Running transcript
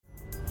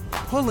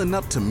Pulling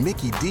up to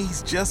Mickey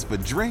D's just for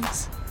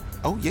drinks?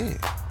 Oh yeah,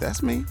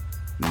 that's me.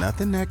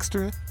 Nothing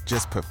extra,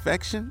 just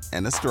perfection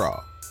and a straw.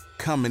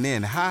 Coming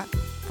in hot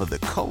for the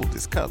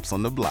coldest cups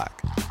on the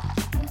block.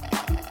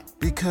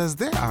 Because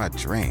there are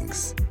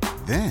drinks.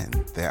 Then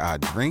there are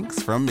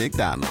drinks from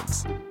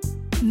McDonald's.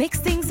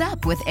 Mix things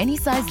up with any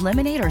size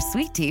lemonade or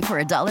sweet tea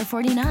for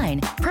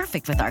 $1.49.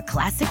 Perfect with our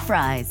classic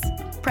fries.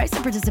 Price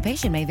and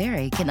participation may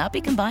vary. Cannot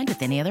be combined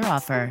with any other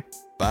offer.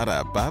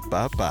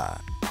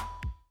 Ba-da-ba-ba-ba.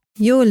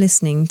 You're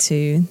listening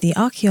to the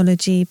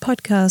Archaeology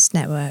Podcast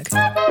Network.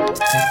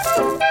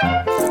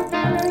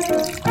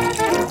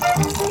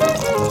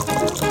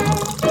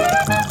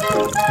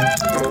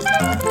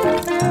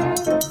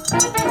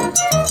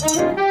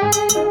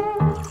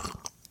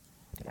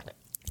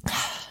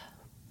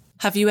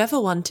 Have you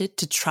ever wanted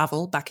to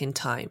travel back in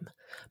time?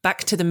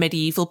 Back to the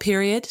medieval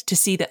period to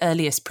see the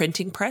earliest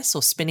printing press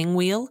or spinning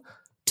wheel?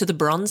 To the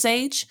Bronze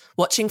Age,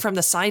 watching from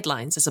the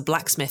sidelines as a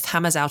blacksmith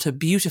hammers out a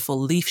beautiful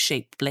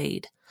leaf-shaped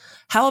blade?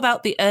 How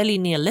about the early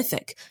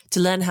Neolithic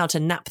to learn how to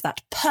nap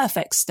that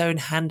perfect stone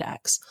hand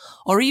axe?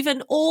 Or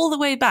even all the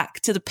way back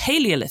to the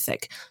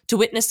Paleolithic to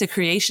witness the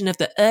creation of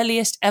the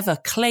earliest ever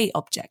clay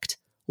object?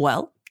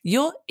 Well,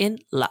 you're in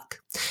luck.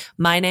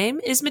 My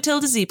name is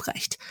Matilda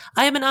Siebrecht.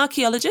 I am an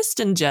archaeologist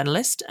and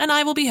journalist, and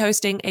I will be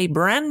hosting a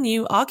brand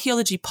new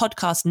Archaeology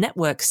Podcast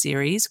Network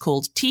series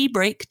called Tea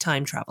Break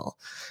Time Travel.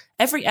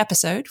 Every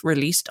episode,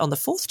 released on the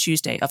fourth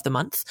Tuesday of the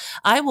month,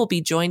 I will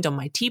be joined on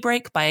my tea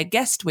break by a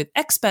guest with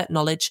expert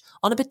knowledge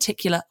on a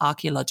particular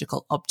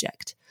archaeological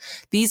object.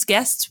 These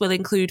guests will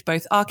include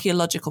both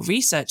archaeological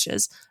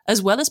researchers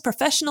as well as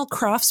professional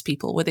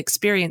craftspeople with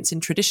experience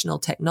in traditional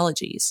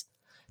technologies.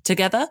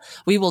 Together,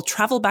 we will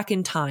travel back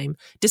in time,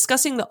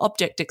 discussing the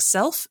object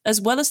itself as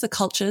well as the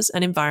cultures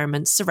and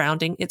environments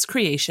surrounding its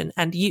creation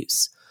and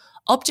use.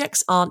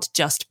 Objects aren't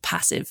just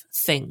passive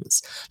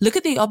things. Look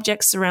at the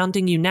objects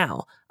surrounding you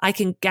now. I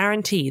can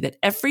guarantee that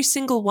every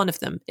single one of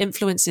them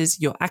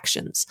influences your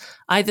actions,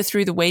 either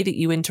through the way that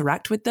you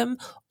interact with them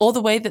or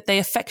the way that they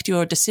affect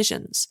your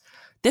decisions.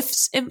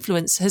 This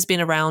influence has been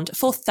around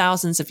for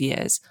thousands of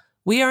years.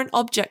 We are an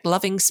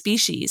object-loving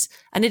species,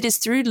 and it is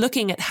through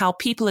looking at how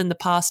people in the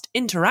past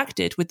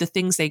interacted with the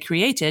things they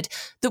created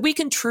that we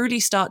can truly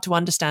start to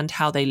understand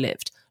how they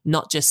lived,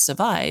 not just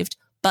survived,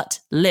 but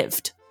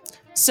lived.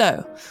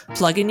 So,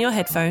 plug in your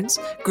headphones,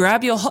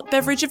 grab your hot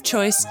beverage of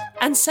choice,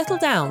 and settle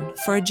down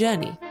for a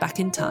journey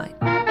back in time.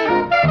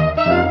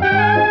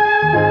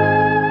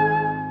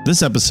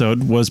 This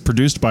episode was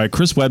produced by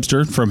Chris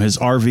Webster from his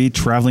RV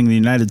traveling the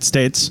United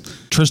States,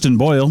 Tristan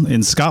Boyle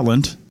in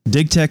Scotland,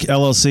 DigTech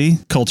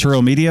LLC,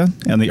 Cultural Media,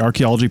 and the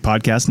Archaeology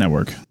Podcast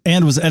Network,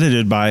 and was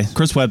edited by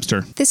Chris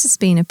Webster. This has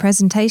been a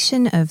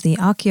presentation of the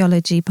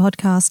Archaeology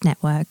Podcast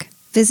Network.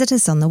 Visit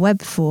us on the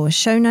web for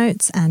show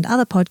notes and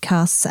other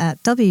podcasts at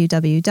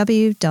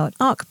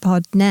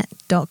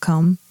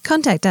www.archpodnet.com.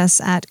 Contact us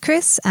at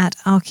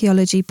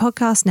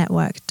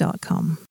chris@archaeologypodcastnetwork.com.